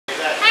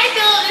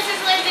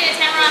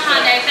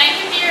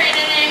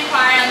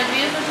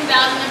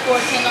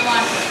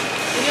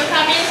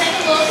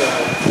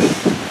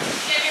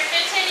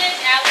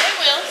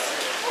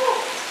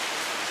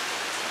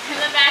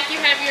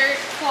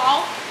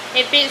cloth.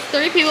 It fits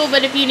 3 people,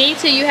 but if you need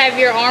to, you have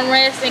your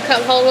armrest and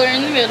cup holder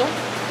in the middle.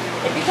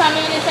 If you come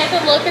in and take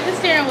a look at the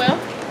steering wheel,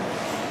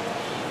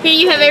 here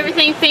you have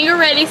everything finger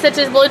ready, such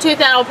as Bluetooth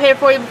that I'll pair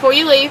for you before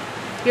you leave,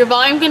 your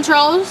volume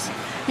controls,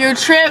 your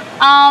trip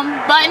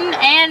button,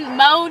 and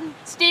mode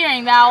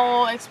steering that I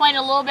will explain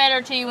a little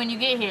better to you when you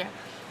get here.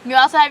 You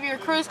also have your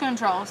cruise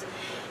controls.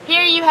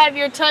 Here you have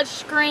your touch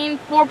screen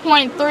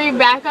 4.3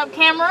 backup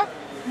camera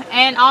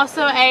and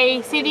also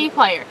a CD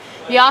player.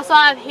 You also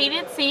have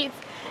heated seats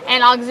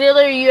and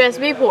auxiliary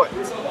USB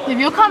ports. If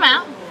you'll come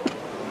out.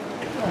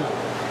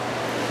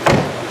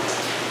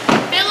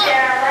 Phillip,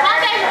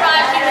 Hyundai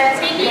provides you with a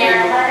 10-year,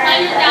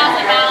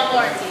 100,000-mile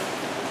warranty.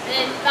 And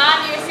then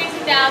 5-year,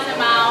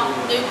 60,000-mile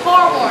new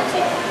car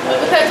warranty.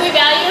 But because we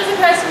value you as a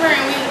customer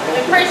and we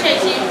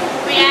appreciate you,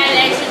 we add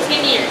an extra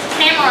 10 years.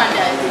 Tameron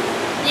does.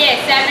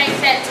 Yes, that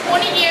makes that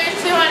 20 years,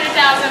 200,000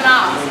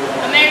 miles.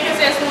 America's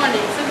Best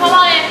Warranty. So come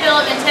on in,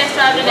 Phillip, and test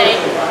drive today.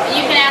 And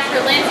you can ask for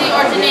Lindsay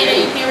or Janita.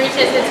 You can reach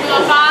us at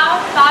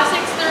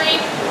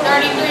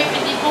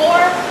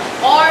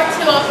 205-563-3354 or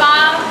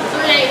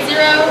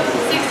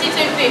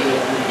 205-380-6250.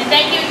 And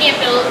thank you again,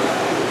 Phillip.